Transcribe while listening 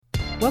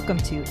Welcome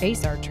to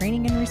ASAR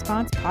Training and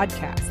Response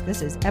Podcast.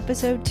 This is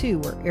episode 2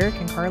 where Eric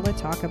and Carla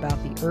talk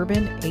about the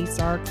Urban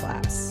ASAR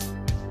class.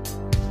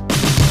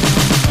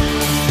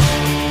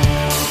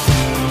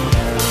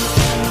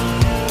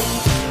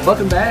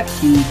 Welcome back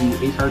to the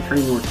ASAR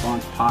Training and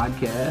Response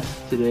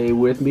Podcast. Today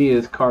with me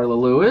is Carla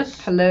Lewis.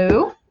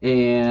 Hello.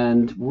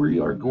 And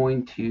we are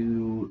going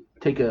to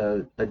take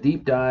a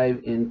deep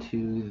dive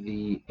into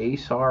the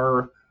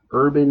ASAR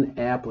urban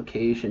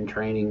application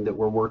training that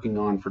we're working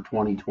on for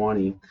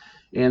 2020.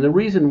 And the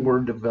reason we're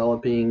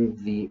developing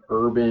the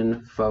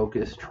urban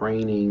focus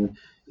training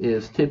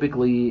is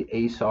typically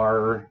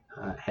ASAR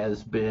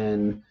has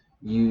been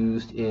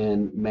used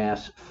in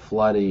mass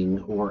flooding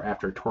or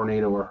after a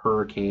tornado or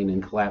hurricane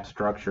and collapsed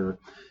structure.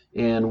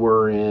 And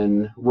we're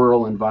in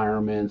rural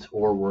environments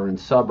or we're in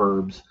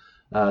suburbs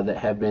that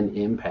have been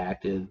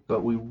impacted,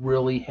 but we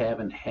really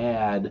haven't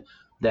had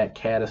that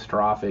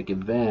catastrophic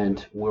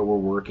event where we're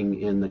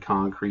working in the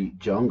concrete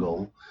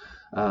jungle.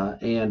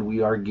 And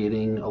we are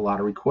getting a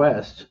lot of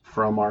requests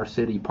from our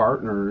city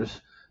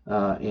partners,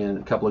 and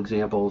a couple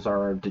examples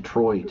are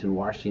Detroit and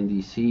Washington,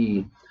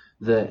 D.C.,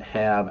 that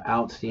have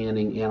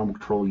outstanding animal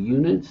control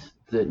units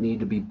that need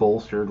to be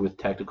bolstered with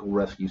technical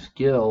rescue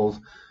skills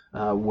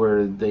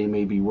where they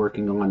may be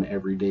working on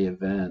everyday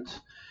events.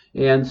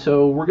 And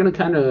so we're going to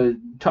kind of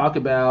talk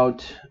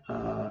about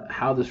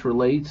how this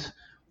relates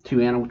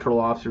to animal control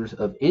officers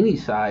of any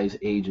size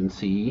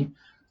agency,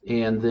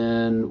 and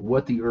then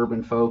what the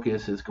urban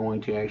focus is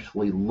going to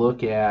actually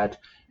look at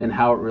and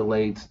how it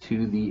relates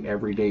to the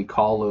everyday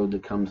call load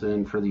that comes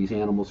in for these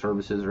animal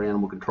services or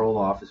animal control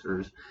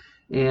officers.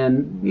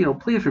 And,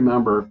 please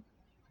remember,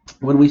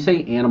 when we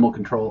say animal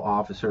control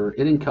officer,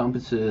 it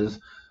encompasses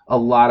a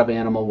lot of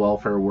animal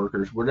welfare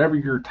workers, whatever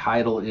your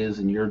title is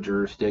in your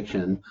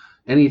jurisdiction,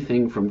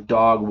 anything from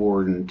dog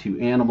warden to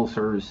animal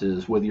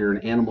services, whether you're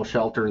an animal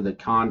shelter that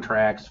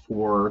contracts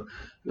for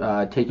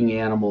taking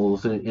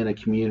animals in a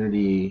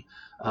community,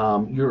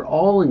 you're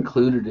all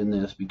included in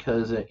this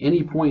because at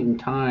any point in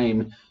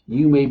time,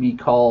 you may be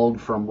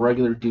called from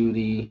regular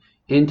duty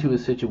into a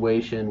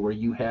situation where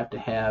you have to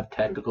have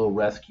technical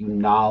rescue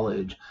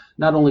knowledge,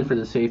 not only for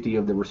the safety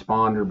of the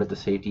responder, but the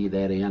safety of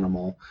that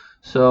animal.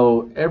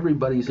 So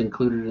everybody's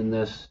included in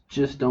this.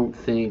 Just don't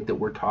think that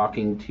we're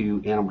talking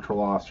to animal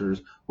control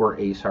officers or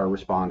ASAR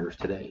responders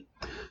today.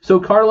 So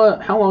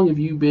Carla, how long have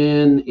you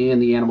been in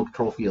the animal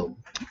control field?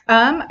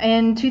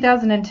 In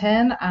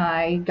 2010,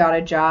 I got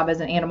a job as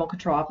an animal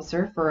control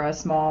officer for a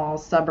small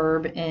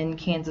suburb in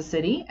Kansas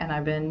City, and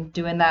I've been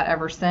doing that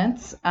ever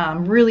since.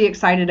 I'm really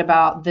excited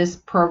about this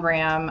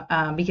program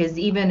because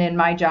even in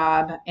my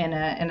job in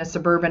a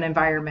suburban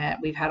environment,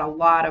 we've had a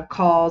lot of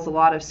calls, a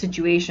lot of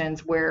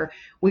situations where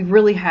we've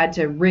really had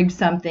to rig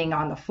something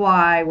on the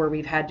fly, where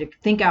we've had to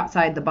think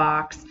outside the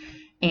box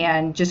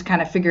and just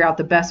kind of figure out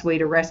the best way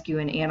to rescue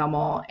an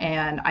animal.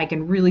 And I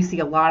can really see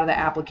a lot of the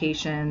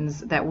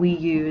applications that we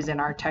use in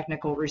our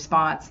technical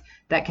response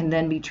that can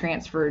then be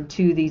transferred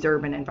to these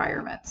urban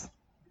environments.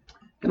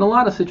 In a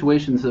lot of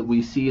situations that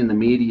we see in the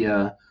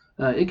media,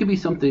 it could be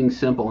something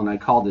simple, and I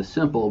call this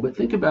simple, but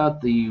think about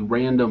the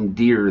random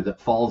deer that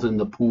falls in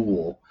the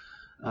pool.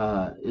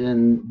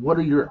 And what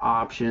are your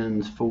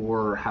options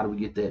for how do we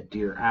get that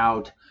deer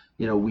out?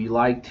 We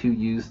like to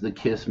use the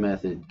KISS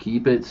method.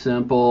 Keep it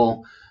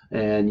simple,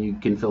 and you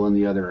can fill in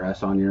the other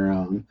S on your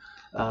own.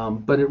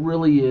 But it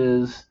really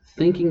is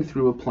thinking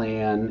through a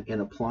plan and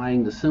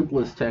applying the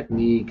simplest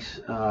techniques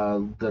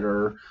that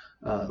are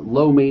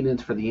low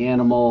maintenance for the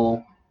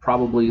animal,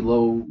 probably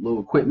low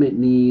equipment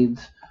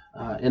needs.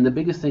 And the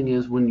biggest thing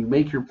is when you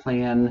make your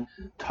plan,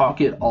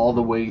 talk it all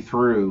the way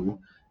through.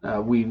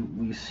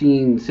 We've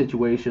seen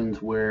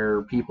situations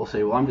where people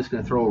say, well, I'm just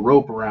going to throw a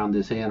rope around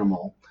this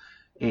animal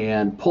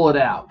and pull it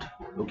out.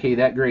 Okay,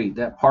 great.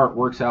 That part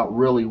works out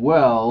really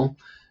well.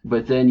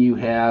 But then you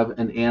have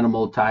an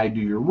animal tied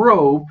to your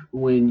rope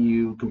when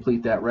you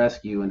complete that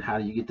rescue, and how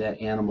do you get that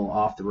animal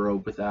off the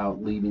rope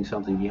without leaving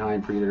something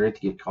behind for either it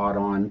to get caught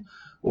on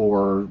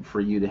or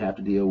for you to have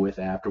to deal with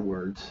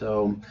afterwards.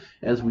 So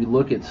as we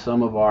look at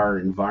some of our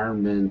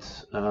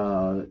environments,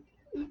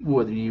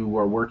 whether you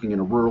are working in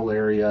a rural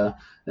area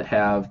that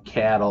have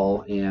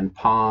cattle and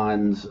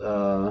ponds,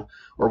 or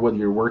whether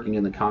you're working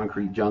in the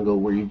concrete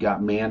jungle where you've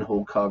got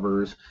manhole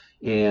covers,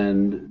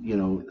 and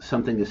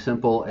something as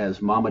simple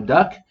as mama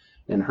duck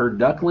and her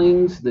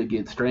ducklings that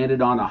get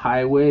stranded on a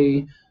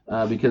highway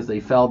because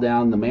they fell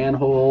down the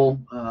manhole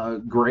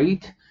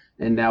grate,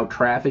 and now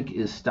traffic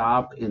is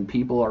stopped and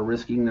people are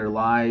risking their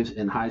lives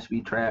in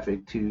high-speed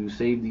traffic to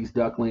save these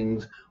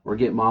ducklings or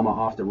get mama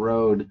off the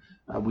road.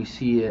 We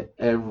see it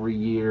every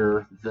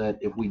year that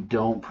if we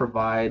don't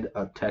provide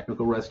a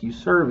technical rescue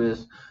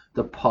service,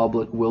 the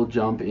public will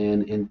jump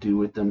in and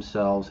do it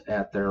themselves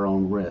at their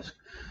own risk.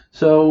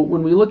 So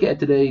when we look at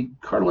today,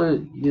 Carla,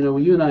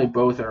 you and I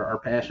both are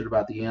passionate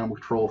about the animal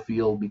control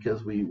field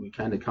because we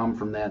kind of come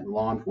from that in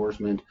law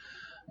enforcement,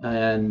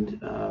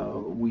 and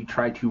we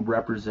try to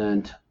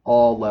represent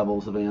all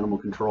levels of animal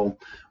control.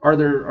 Are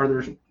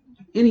there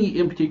any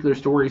in particular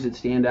stories that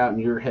stand out in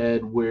your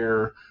head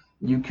where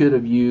you could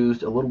have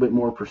used a little bit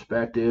more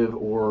perspective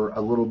or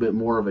a little bit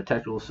more of a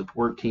technical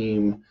support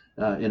team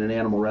in an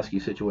animal rescue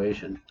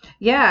situation?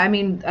 Yeah, I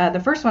mean,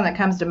 the first one that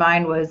comes to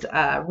mind was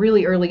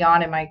really early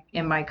on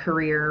in my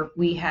career.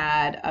 We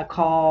had a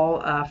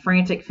call, a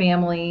frantic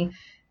family.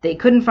 They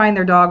couldn't find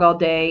their dog all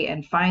day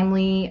and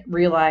finally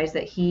realized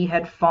that he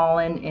had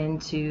fallen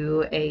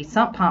into a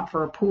sump pump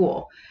for a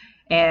pool.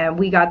 And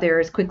we got there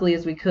as quickly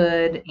as we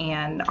could,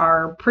 and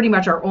pretty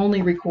much our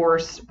only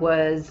recourse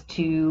was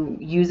to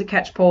use a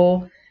catch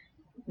pole.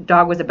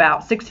 Dog was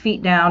about 6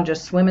 feet down,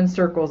 just swimming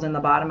circles in the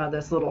bottom of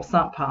this little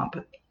sump pump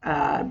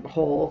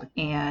hole.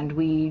 And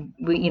we,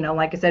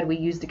 like I said, we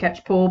used a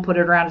catch pole, put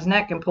it around his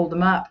neck, and pulled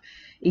him up.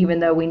 Even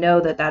though we know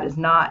that is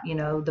not,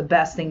 the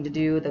best thing to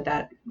do,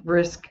 that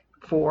risk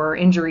for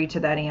injury to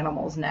that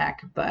animal's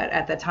neck. But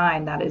at the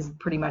time, that is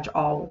pretty much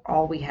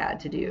all we had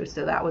to do.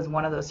 So that was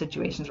one of those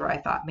situations where I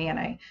thought,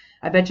 man,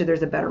 I bet you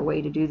there's a better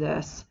way to do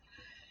this.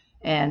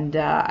 And,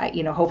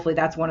 hopefully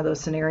that's one of those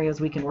scenarios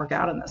we can work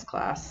out in this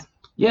class.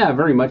 Yeah,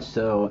 very much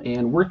so.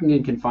 And working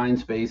in confined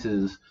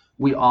spaces,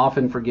 we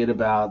often forget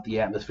about the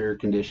atmospheric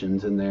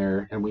conditions in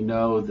there. And we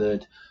know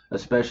that,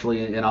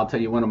 especially, and I'll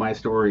tell you one of my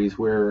stories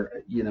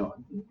where,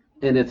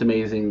 and it's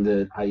amazing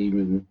that I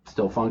even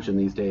still function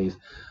these days.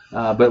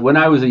 But when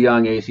I was a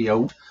young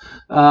ACO,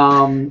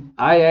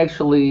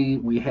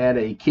 we had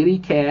a kitty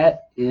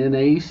cat in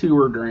a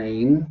sewer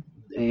drain,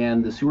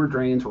 and the sewer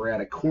drains were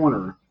at a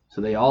corner,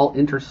 so they all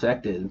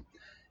intersected.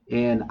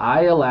 And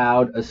I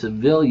allowed a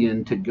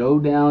civilian to go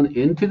down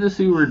into the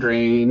sewer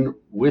drain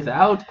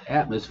without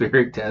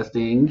atmospheric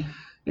testing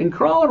and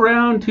crawl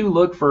around to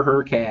look for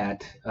her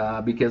cat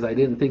because I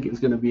didn't think it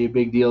was going to be a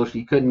big deal.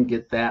 She couldn't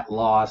get that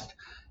lost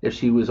if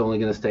she was only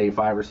going to stay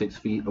 5 or 6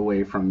 feet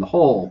away from the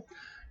hole.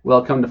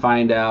 Well, come to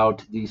find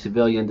out, the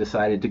civilian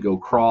decided to go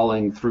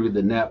crawling through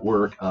the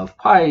network of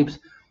pipes,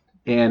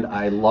 and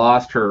I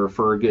lost her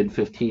for a good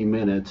 15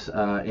 minutes,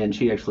 and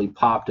she actually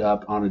popped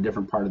up on a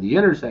different part of the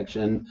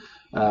intersection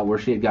where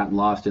she had gotten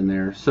lost in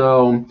there.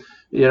 So,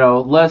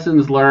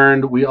 lessons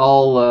learned. We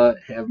all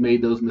have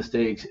made those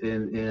mistakes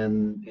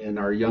in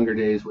our younger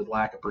days with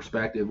lack of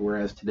perspective,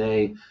 whereas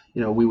today,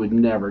 we would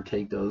never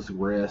take those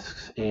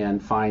risks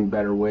and find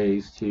better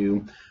ways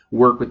to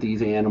work with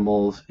these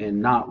animals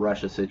and not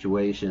rush a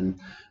situation,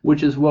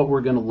 which is what we're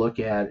going to look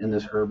at in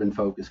this urban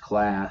focus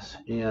class.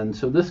 And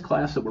so this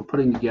class that we're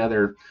putting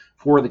together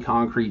for the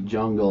concrete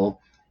jungle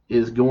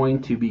is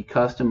going to be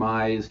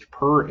customized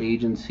per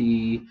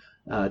agency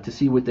to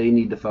see what they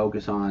need to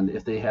focus on.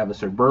 If they have a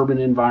suburban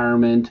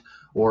environment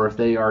or if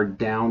they are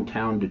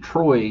downtown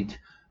Detroit,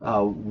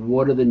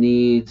 what are the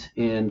needs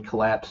in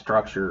collapsed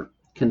structure,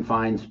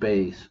 confined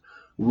space,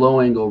 low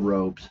angle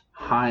ropes,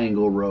 high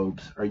angle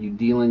ropes? Are you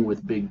dealing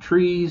with big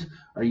trees?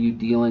 Are you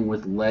dealing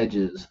with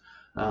ledges?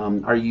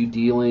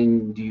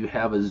 Do you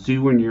have a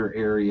zoo in your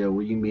area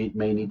where you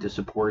may need to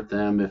support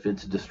them if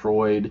it's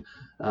destroyed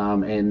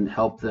and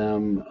help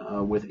them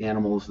with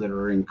animals that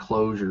are in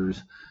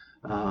closures?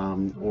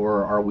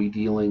 Or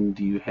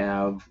do you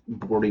have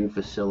boarding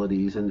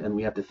facilities? And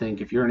we have to think,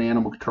 if you're an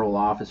animal control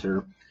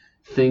officer,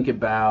 think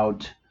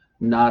about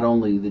not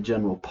only the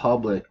general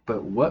public,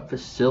 but what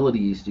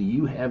facilities do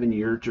you have in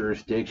your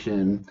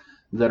jurisdiction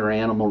that are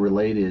animal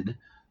related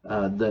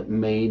that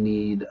may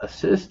need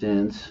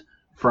assistance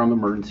from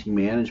emergency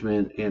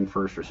management and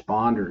first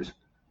responders.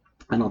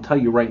 And I'll tell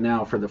you right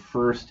now, for the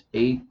first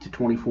 8 to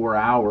 24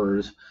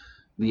 hours,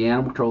 the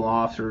animal control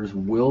officers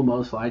will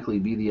most likely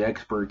be the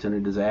experts in a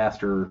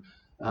disaster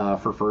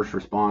for first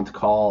response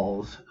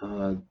calls.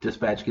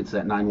 Dispatch gets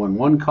that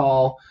 911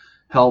 call.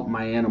 Help,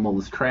 my animal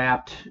is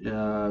trapped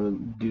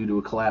due to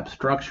a collapsed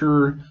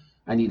structure.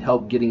 I need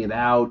help getting it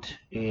out.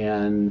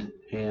 And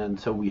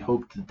so we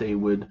hoped that they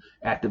would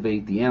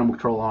activate the animal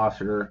control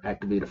officer,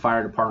 activate a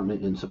fire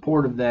department in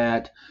support of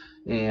that.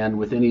 And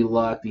with any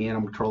luck, the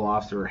animal control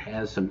officer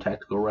has some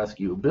technical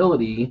rescue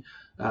ability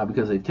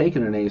because they've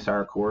taken an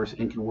ASAR course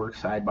and can work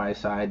side by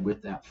side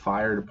with that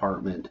fire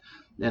department.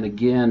 And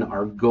again,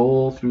 our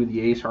goal through the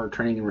ASAR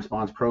training and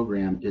response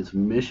program is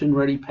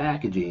mission-ready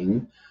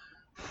packaging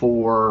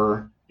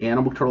for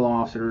animal control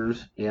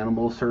officers,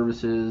 animal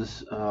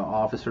services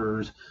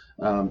officers,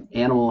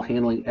 animal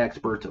handling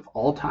experts of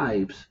all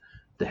types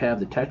to have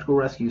the technical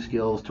rescue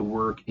skills to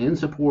work in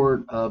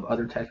support of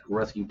other technical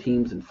rescue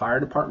teams and fire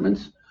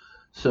departments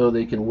so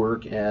they can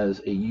work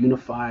as a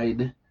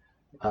unified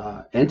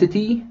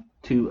entity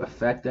to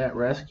effect that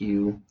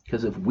rescue.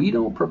 Because if we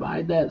don't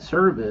provide that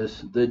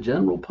service, the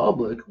general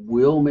public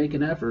will make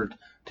an effort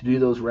to do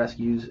those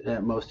rescues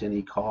at most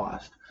any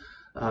cost.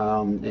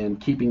 And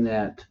keeping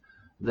that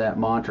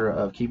mantra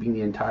of keeping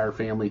the entire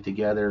family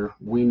together,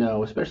 we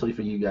know, especially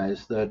for you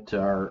guys that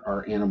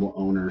are animal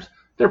owners,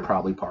 they're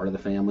probably part of the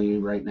family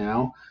right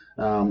now.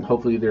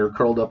 Hopefully they're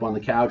curled up on the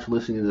couch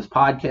listening to this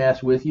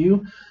podcast with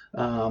you,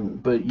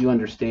 but you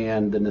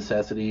understand the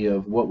necessity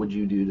of what would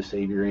you do to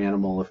save your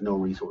animal if no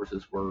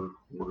resources were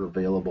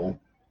available.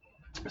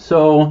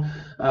 So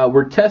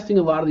we're testing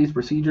a lot of these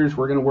procedures.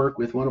 We're going to work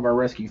with one of our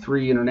Rescue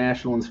 3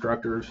 international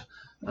instructors,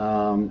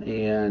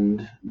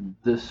 and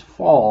this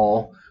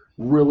fall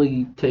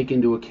really take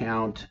into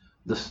account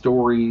the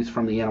stories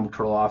from the animal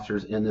control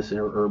officers in this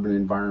urban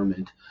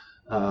environment.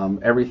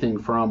 Everything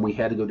from we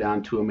had to go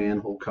down to a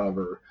manhole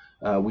cover.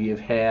 We have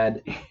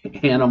had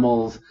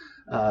animals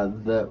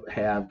that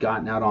have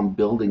gotten out on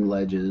building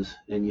ledges,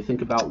 and you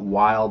think about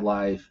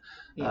wildlife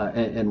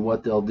and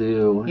what they'll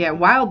do. Yeah,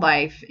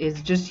 wildlife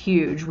is just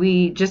huge.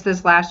 Just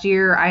this last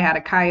year, I had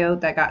a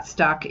coyote that got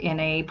stuck in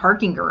a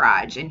parking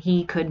garage, and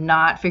he could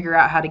not figure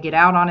out how to get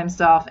out on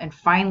himself. And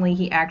finally,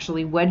 he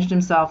actually wedged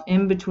himself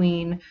in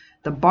between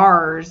the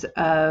bars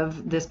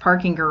of this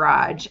parking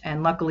garage,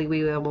 and luckily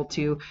we were able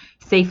to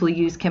safely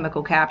use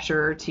chemical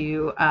capture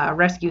to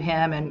rescue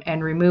him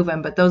and remove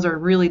him. But those are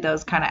really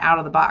those kind of out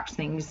of the box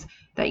things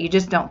that you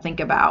just don't think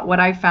about. What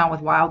I found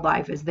with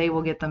wildlife is they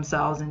will get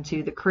themselves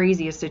into the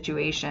craziest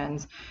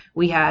situations.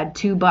 We had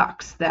 2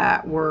 bucks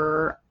that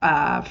were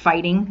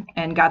fighting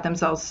and got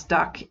themselves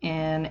stuck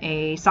in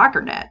a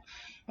soccer net.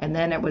 And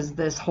then it was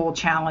this whole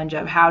challenge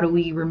of how do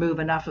we remove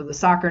enough of the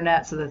soccer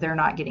net so that they're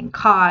not getting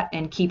caught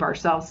and keep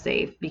ourselves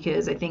safe,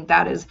 because I think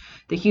that is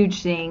the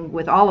huge thing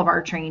with all of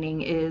our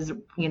training is,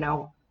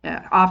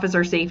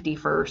 officer safety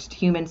first,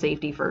 human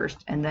safety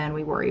first, and then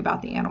we worry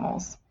about the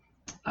animals.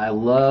 I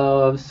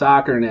love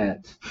soccer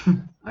nets.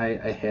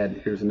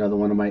 Here's another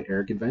one of my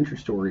Eric adventure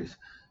stories.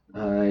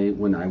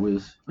 When I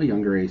was a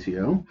younger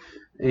ACO,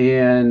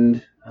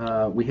 and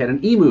we had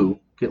an emu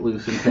get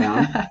loose in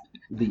town.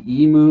 The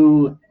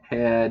emu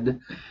had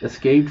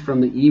escaped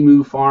from the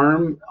emu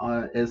farm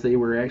as they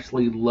were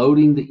actually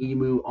loading the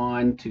emu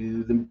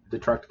onto the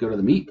truck to go to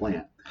the meat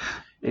plant.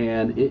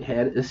 And it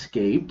had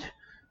escaped.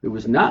 It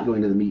was not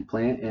going to the meat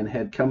plant and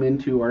had come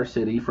into our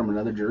city from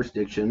another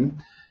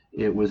jurisdiction.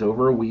 It was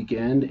over a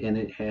weekend, and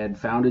it had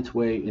found its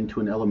way into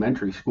an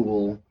elementary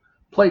school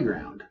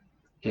playground.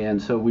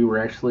 And so we were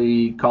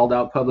actually called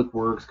out Public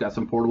Works, got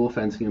some portable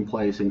fencing in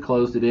place, and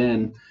closed it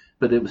in,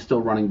 but it was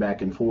still running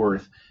back and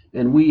forth.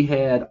 And we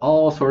had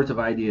all sorts of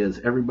ideas,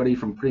 everybody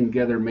from putting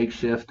together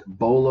makeshift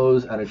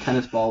bolos out of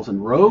tennis balls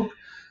and rope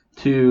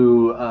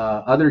to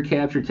other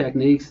capture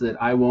techniques that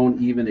I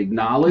won't even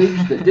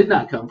acknowledge that did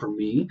not come from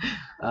me.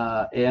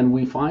 And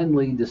we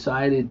finally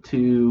decided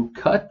to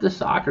cut the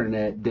soccer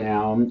net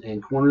down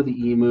and corner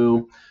the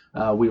emu.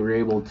 We were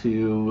able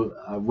to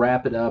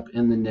wrap it up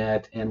in the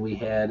net, and we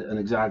had an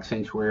exotic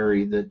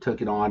sanctuary that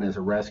took it on as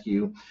a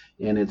rescue,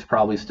 and it's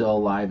probably still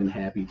alive and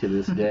happy to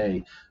this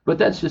day. But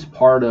that's just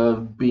part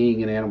of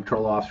being an animal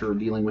control officer or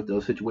dealing with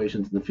those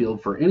situations in the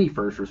field for any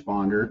first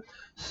responder.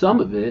 Some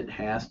of it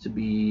has to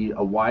be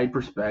a wide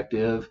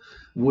perspective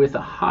with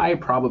a high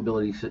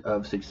probability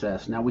of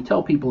success. Now, we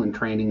tell people in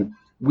training,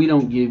 we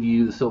don't give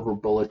you the silver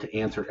bullet to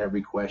answer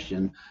every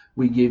question.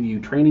 We give you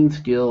training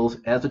skills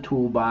as a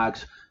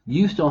toolbox.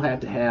 You still have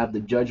to have the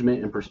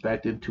judgment and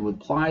perspective to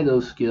apply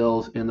those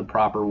skills in the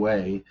proper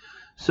way.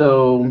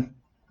 So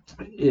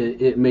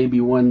it may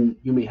be one,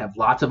 you may have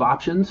lots of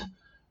options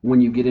when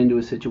you get into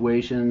a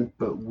situation,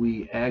 but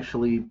we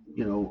actually,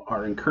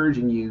 are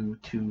encouraging you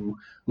to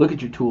look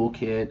at your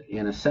toolkit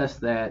and assess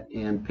that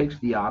and pick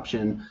the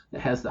option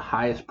that has the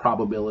highest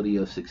probability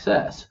of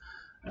success.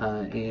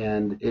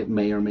 And it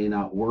may or may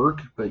not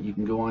work, but you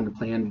can go on to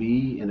plan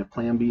B, and if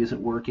plan B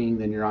isn't working,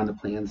 then you're on to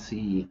plan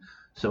C.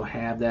 So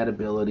have that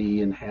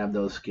ability and have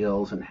those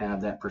skills and have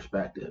that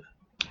perspective.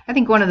 I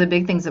think one of the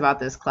big things about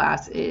this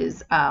class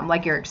is,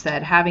 like Eric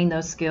said, having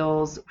those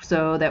skills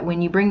so that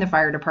when you bring the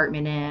fire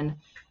department in,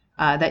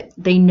 that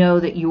they know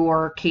that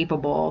you're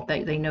capable,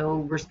 that they know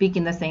we're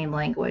speaking the same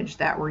language,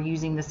 that we're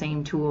using the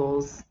same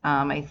tools.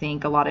 I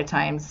think a lot of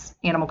times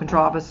animal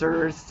control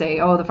officers say,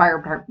 oh, the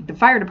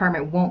fire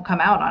department won't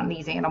come out on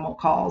these animal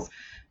calls.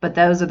 But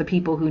those are the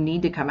people who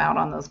need to come out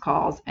on those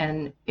calls.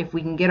 And if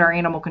we can get our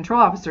animal control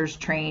officers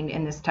trained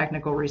in this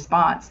technical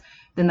response,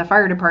 then the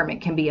fire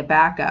department can be a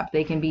backup.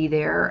 They can be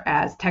there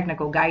as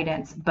technical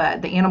guidance,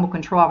 but the animal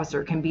control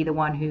officer can be the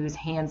one who's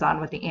hands-on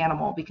with the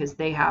animal because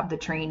they have the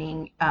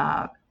training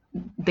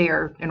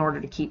there in order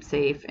to keep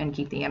safe and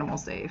keep the animal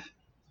safe.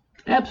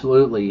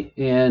 Absolutely.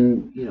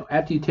 And,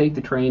 after you take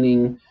the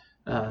training,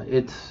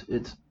 it's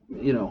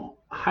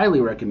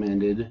highly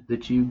recommended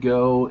that you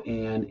go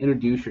and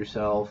introduce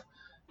yourself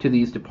to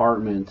these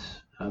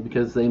departments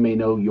because they may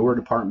know your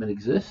department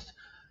exists,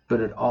 but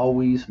it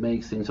always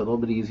makes things a little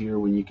bit easier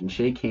when you can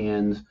shake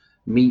hands,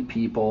 meet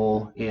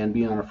people, and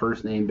be on a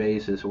first name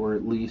basis, or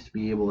at least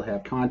be able to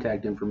have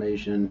contact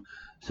information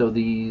so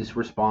these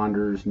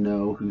responders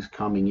know who's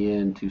coming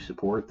in to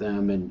support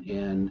them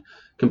and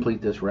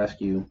complete this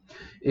rescue.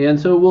 And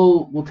so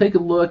we'll take a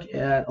look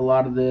at a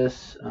lot of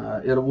this.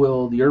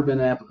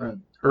 The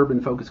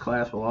urban focus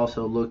class will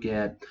also look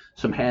at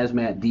some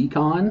hazmat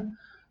decon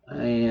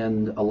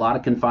and a lot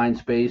of confined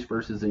space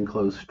versus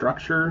enclosed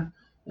structure.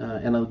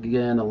 And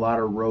again, a lot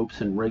of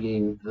ropes and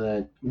rigging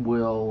that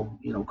will,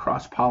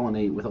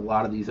 cross-pollinate with a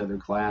lot of these other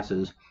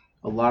classes.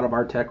 A lot of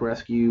our tech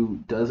rescue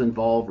does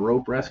involve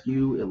rope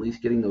rescue, at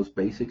least getting those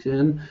basics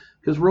in,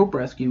 because rope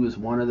rescue is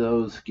one of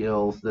those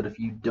skills that if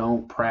you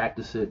don't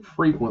practice it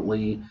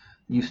frequently,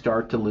 you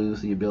start to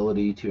lose the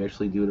ability to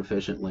actually do it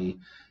efficiently.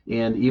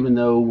 And even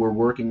though we're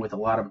working with a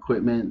lot of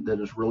equipment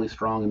that is really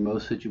strong in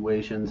most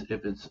situations,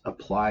 if it's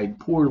applied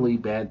poorly,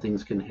 bad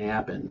things can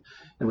happen.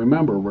 And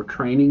remember, we're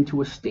training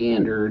to a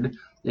standard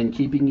and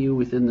keeping you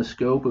within the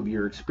scope of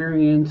your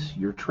experience,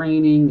 your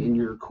training, and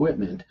your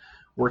equipment.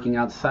 Working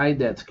outside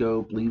that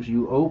scope leaves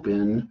you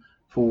open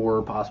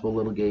for possible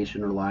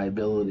litigation or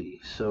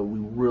liability. So we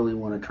really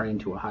want to train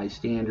to a high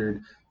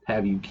standard,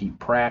 have you keep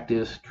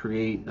practice,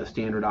 create a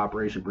standard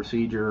operation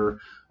procedure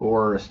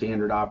or a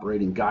standard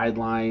operating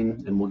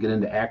guideline, and we'll get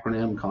into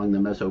acronym, calling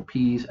them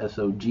SOPs,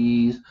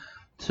 SOGs,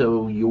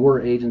 so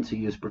your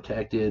agency is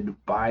protected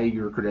by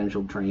your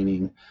credentialed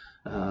training.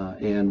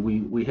 And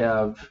we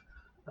have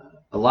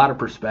a lot of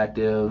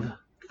perspective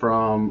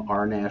from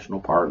our national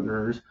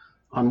partners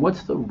on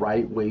what's the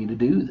right way to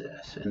do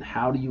this and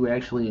how do you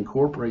actually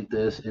incorporate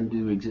this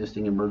into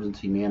existing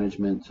emergency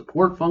management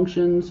support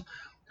functions.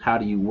 How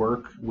do you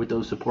work with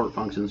those support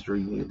functions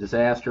during a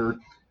disaster?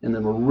 And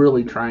then we're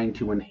really trying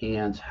to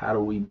enhance how do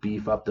we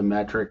beef up the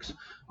metrics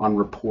on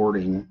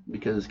reporting,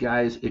 because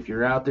guys, if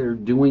you're out there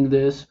doing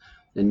this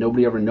and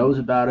nobody ever knows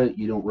about it,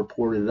 you don't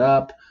report it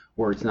up,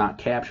 or it's not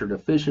captured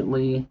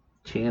efficiently,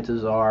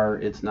 chances are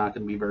it's not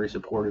going to be very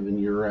supportive in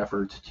your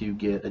efforts to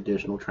get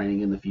additional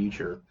training in the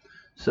future.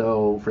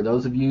 So for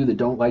those of you that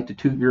don't like to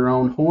toot your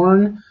own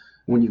horn,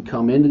 when you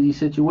come into these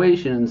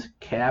situations,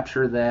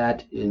 capture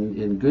that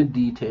in good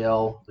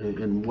detail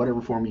in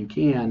whatever form you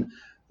can.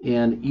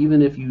 And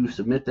even if you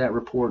submit that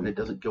report and it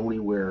doesn't go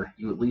anywhere,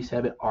 you at least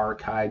have it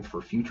archived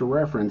for future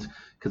reference,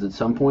 because at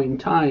some point in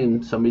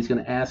time, somebody's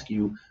going to ask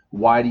you,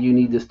 why do you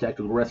need this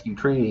technical rescue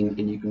training?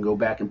 And you can go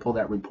back and pull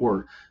that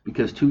report,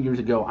 because 2 years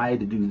ago I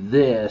had to do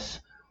this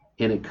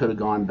and it could have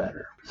gone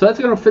better. So that's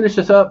going to finish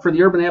us up for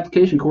the urban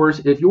application course.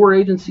 If your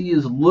agency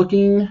is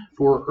looking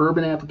for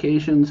urban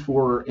applications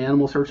for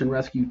animal search and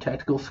rescue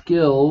technical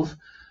skills,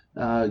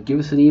 give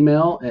us an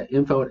email at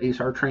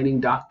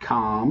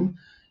info@asartraining.com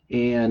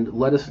and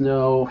let us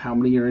know how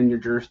many are in your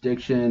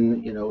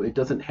jurisdiction. You know, it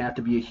doesn't have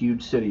to be a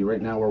huge city.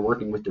 Right now we're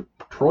working with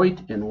Detroit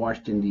and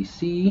Washington,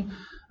 D.C.,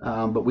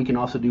 but we can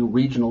also do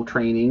regional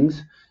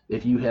trainings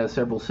if you have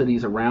several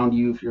cities around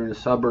you, if you're in a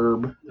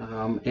suburb,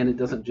 and it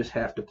doesn't just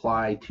have to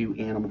apply to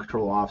animal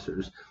control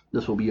officers.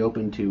 This will be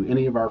open to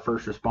any of our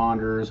first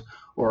responders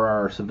or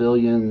our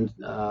civilian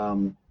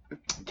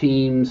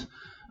teams,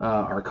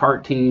 our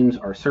CART teams,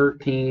 our CERT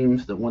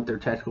teams that want their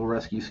technical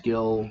rescue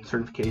skill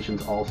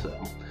certifications also.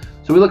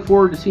 So we look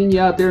forward to seeing you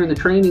out there in the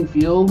training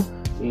field,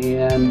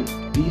 and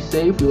be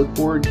safe. We look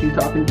forward to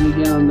talking to you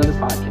again on another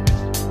podcast.